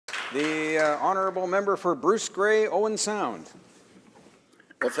The honourable member for Bruce Grey, Owen Sound.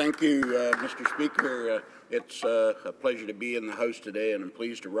 Well, thank you, Mr. Speaker. It's a pleasure to be in the House today, and I'm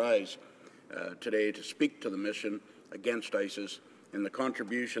pleased to rise today to speak to the mission against ISIS and the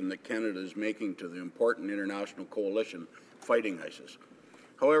contribution that Canada is making to the important international coalition fighting ISIS.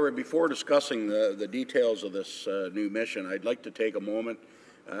 However, before discussing the details of this new mission, I'd like to take a moment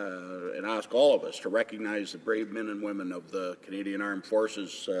and ask all of us to recognize the brave men and women of the Canadian Armed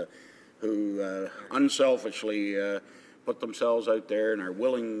Forces who unselfishly put themselves out there and are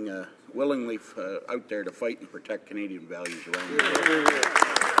willingly out there to fight and protect Canadian values around the world.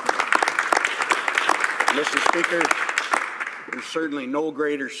 Mr. Speaker, there's certainly no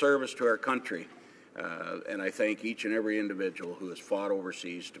greater service to our country, and I thank each and every individual who has fought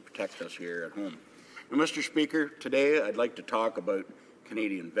overseas to protect us here at home. Now, Mr. Speaker, today I'd like to talk about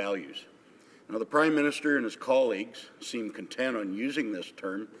Canadian values. Now, the Prime Minister and his colleagues seem content on using this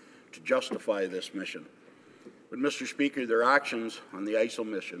term to justify this mission. But, Mr. Speaker, their actions on the ISIL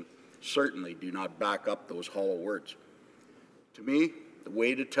mission certainly do not back up those hollow words. To me, the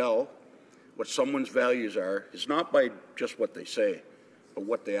way to tell what someone's values are is not by just what they say, but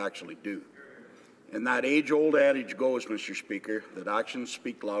what they actually do. And that age-old adage goes, Mr. Speaker, that actions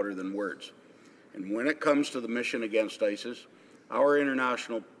speak louder than words. And when it comes to the mission against ISIS, our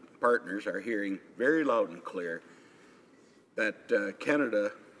international partners are hearing very loud and clear that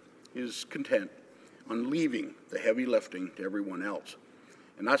Canada is content on leaving the heavy lifting to everyone else.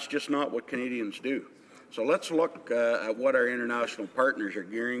 And that's just not what Canadians do. So let's look at what our international partners are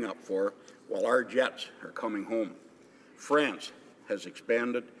gearing up for while our jets are coming home. France has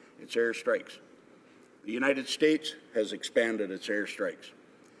expanded its airstrikes. The United States has expanded its airstrikes.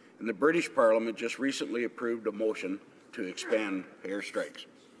 And the British Parliament just recently approved a motion to expand airstrikes.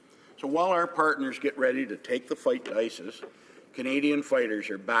 So while our partners get ready to take the fight to ISIS, Canadian fighters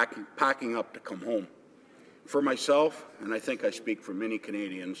are packing up to come home. For myself, and I think I speak for many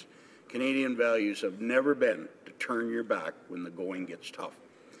Canadians, Canadian values have never been to turn your back when the going gets tough.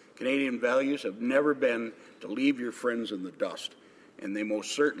 Canadian values have never been to leave your friends in the dust, and they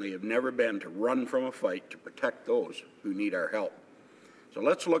most certainly have never been to run from a fight to protect those who need our help. So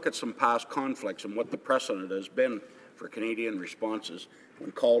let's look at some past conflicts and what the precedent has been for Canadian responses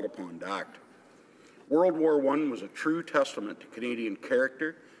when called upon to act. World War I was a true testament to Canadian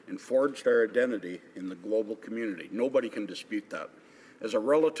character and forged our identity in the global community. Nobody can dispute that. As a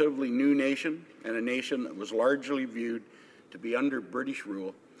relatively new nation and a nation that was largely viewed to be under British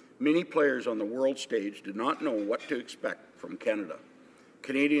rule, many players on the world stage did not know what to expect from Canada.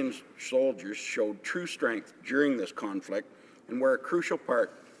 Canadian soldiers showed true strength during this conflict and were a crucial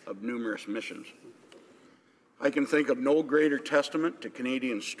part of numerous missions. I can think of no greater testament to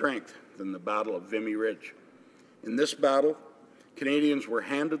Canadian strength than the Battle of Vimy Ridge. In this battle, Canadians were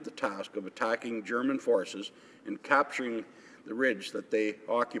handed the task of attacking German forces and capturing the ridge that they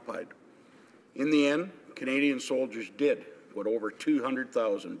occupied. In the end, Canadian soldiers did what over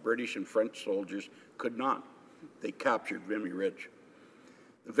 200,000 British and French soldiers could not. They captured Vimy Ridge.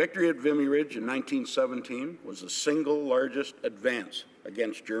 The victory at Vimy Ridge in 1917 was the single largest advance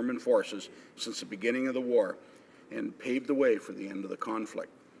against German forces since the beginning of the war and paved the way for the end of the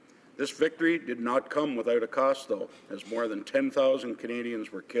conflict. This victory did not come without a cost, though, as more than 10,000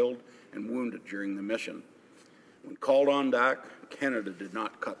 Canadians were killed and wounded during the mission. When called on to act, Canada did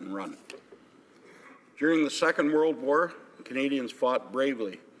not cut and run. During the Second World War, Canadians fought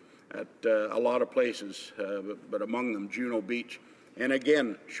bravely at a lot of places, but among them Juno Beach, and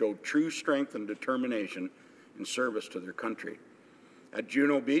again showed true strength and determination in service to their country. At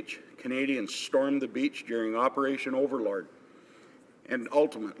Juno Beach, Canadians stormed the beach during Operation Overlord and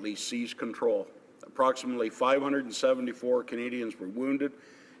ultimately seized control. Approximately 574 Canadians were wounded,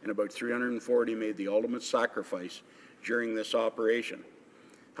 and about 340 made the ultimate sacrifice during this operation.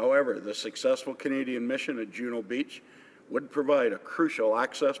 However, the successful Canadian mission at Juno Beach would provide a crucial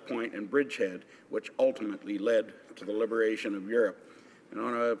access point and bridgehead, which ultimately led to the liberation of Europe.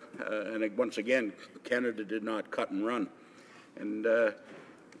 And once again, Canada did not cut and run. And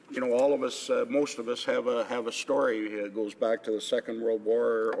all of us, most of us have a story that goes back to the Second World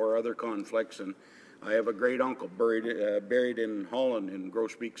War or other conflicts. And I have a great uncle buried in Holland in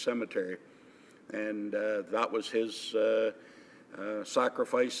Grosbeek Cemetery, and that was his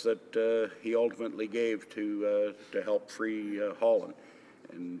sacrifice that he ultimately gave to help free Holland.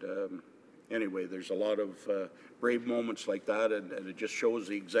 And anyway, there's a lot of brave moments like that, and it just shows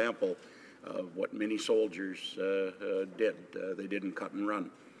the example of what many soldiers did. They didn't cut and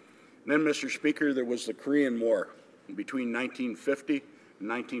run. And then, Mr. Speaker, there was the Korean War. Between 1950 and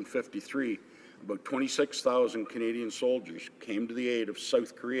 1953, About 26,000 Canadian soldiers came to the aid of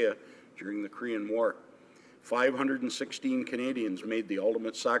South Korea during the Korean War. 516 Canadians made the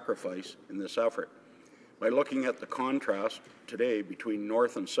ultimate sacrifice in this effort. By looking at the contrast today between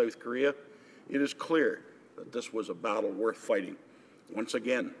North and South Korea, it is clear that this was a battle worth fighting. Once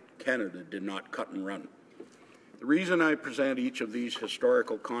again, Canada did not cut and run. The reason I present each of these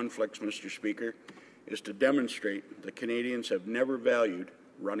historical conflicts, Mr. Speaker, is to demonstrate that Canadians have never valued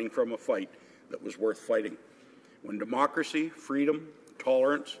running from a fight that was worth fighting. When democracy, freedom,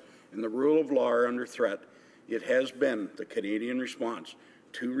 tolerance, and the rule of law are under threat, it has been the Canadian response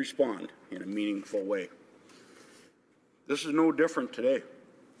to respond in a meaningful way. This is no different today.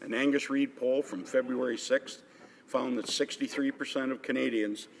 An Angus Reid poll from February 6th found that 63% of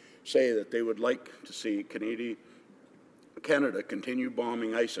Canadians say that they would like to see Canada continue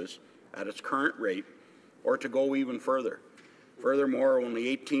bombing ISIS at its current rate or to go even further. Furthermore,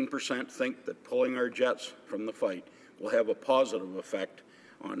 only 18% think that pulling our jets from the fight will have a positive effect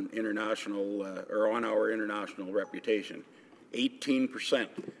on our international reputation. 18%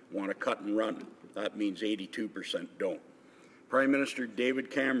 want to cut and run. That means 82% don't. Prime Minister David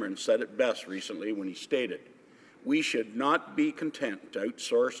Cameron said it best recently when he stated, "We should not be content to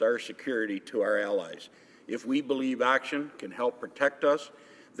outsource our security to our allies. If we believe action can help protect us,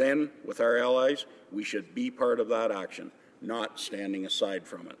 then, with our allies, we should be part of that action, not standing aside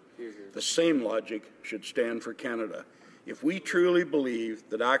from it." The same logic should stand for Canada. If we truly believe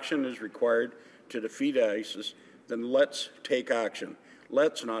that action is required to defeat ISIS, then let's take action.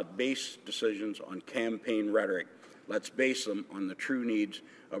 Let's not base decisions on campaign rhetoric. Let's base them on the true needs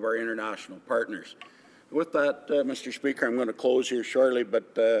of our international partners. With that, Mr. Speaker, I'm going to close here shortly,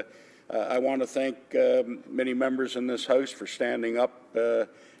 but I want to thank many members in this House for standing up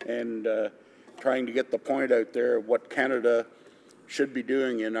and trying to get the point out there of what Canada should be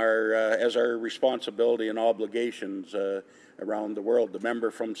doing in as our responsibility and obligations around the world. The member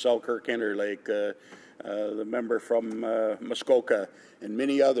from Selkirk-Interlake, the member from Muskoka, and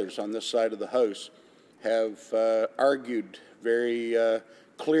many others on this side of the House have argued very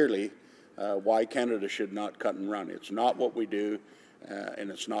clearly why Canada should not cut and run. It's not what we do, and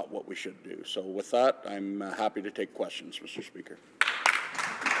it's not what we should do. So with that, I'm happy to take questions, Mr. Speaker.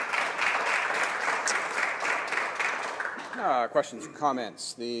 Questions and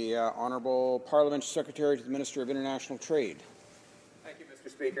comments. The Honourable Parliamentary Secretary to the Minister of International Trade. Thank you,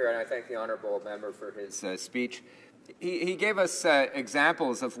 Mr. Speaker, and I thank the Honourable Member for his speech. He gave us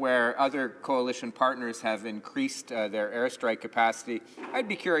examples of where other coalition partners have increased their airstrike capacity. I'd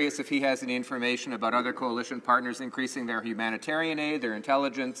be curious if he has any information about other coalition partners increasing their humanitarian aid, their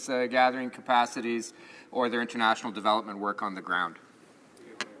intelligence gathering capacities, or their international development work on the ground.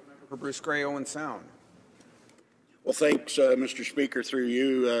 For Bruce Grey, Owen Sound. Well, thanks, Mr. Speaker, through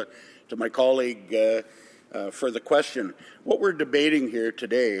you to my colleague for the question. What we're debating here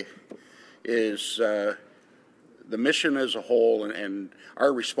today is the mission as a whole and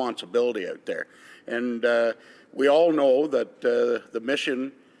our responsibility out there. And we all know that the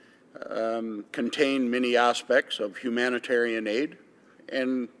mission contain many aspects of humanitarian aid,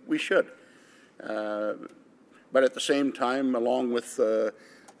 and we should. But at the same time, along with the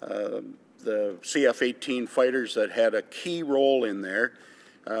CF-18 fighters that had a key role in there,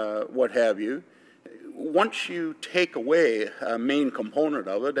 what have you, once you take away a main component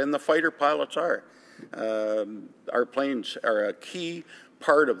of it, and the fighter pilots are, our planes are a key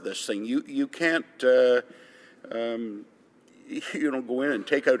part of this thing. You can't go in and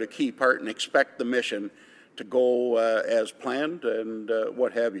take out a key part and expect the mission to go as planned and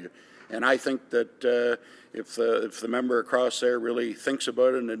what have you. And I think that if the member across there really thinks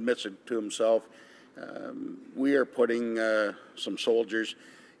about it and admits it to himself, we are putting some soldiers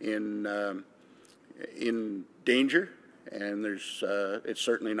in danger, and it's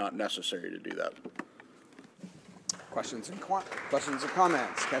certainly not necessary to do that. Questions and comments. Questions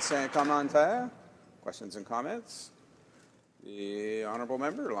and commentaires. Questions and comments. The Honourable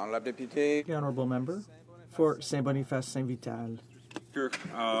Member, l'Honourable Député. The Honourable Member for Saint-Boniface-Saint-Vital. Speaker,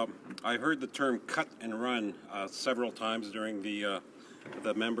 I heard the term cut and run several times during the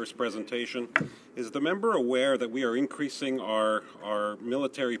member's presentation. Is the member aware that we are increasing our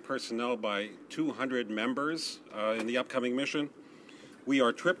military personnel by 200 members in the upcoming mission? We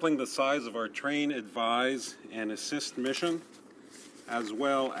are tripling the size of our train, advise, and assist mission, as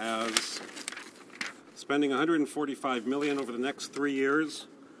well as spending $145 million over the next 3 years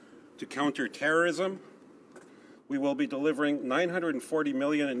to counter terrorism. We will be delivering $940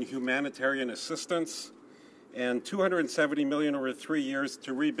 million in humanitarian assistance and $270 million over 3 years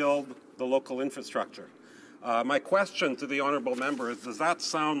to rebuild the local infrastructure. My question to the honourable member is, does that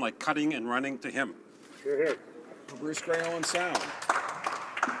sound like cutting and running to him? Bruce Gray, Owen Sound.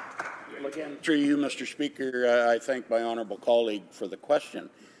 Again, through you, Mr. Speaker, I thank my honourable colleague for the question.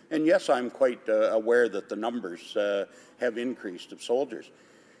 And yes, I'm quite aware that the numbers have increased of soldiers.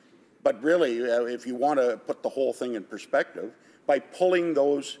 But really, if you want to put the whole thing in perspective, by pulling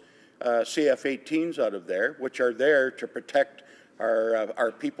those CF-18s out of there, which are there to protect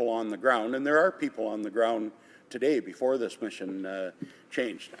our people on the ground, and there are people on the ground today before this mission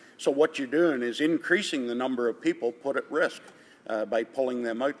changed. So what you're doing is increasing the number of people put at risk by pulling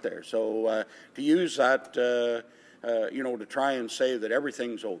them out there. So to use that, to try and say that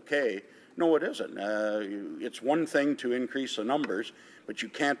everything's okay, no, it isn't. It's one thing to increase the numbers, but you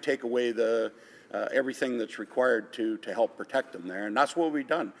can't take away the everything that's required to help protect them there, and that's what we've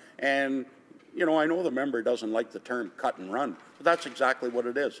done. And I know the member doesn't like the term cut and run, but that's exactly what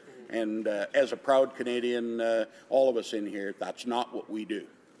it is. And as a proud Canadian, all of us in here, that's not what we do.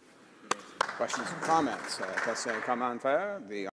 Questions and comments? Question and commentaire. The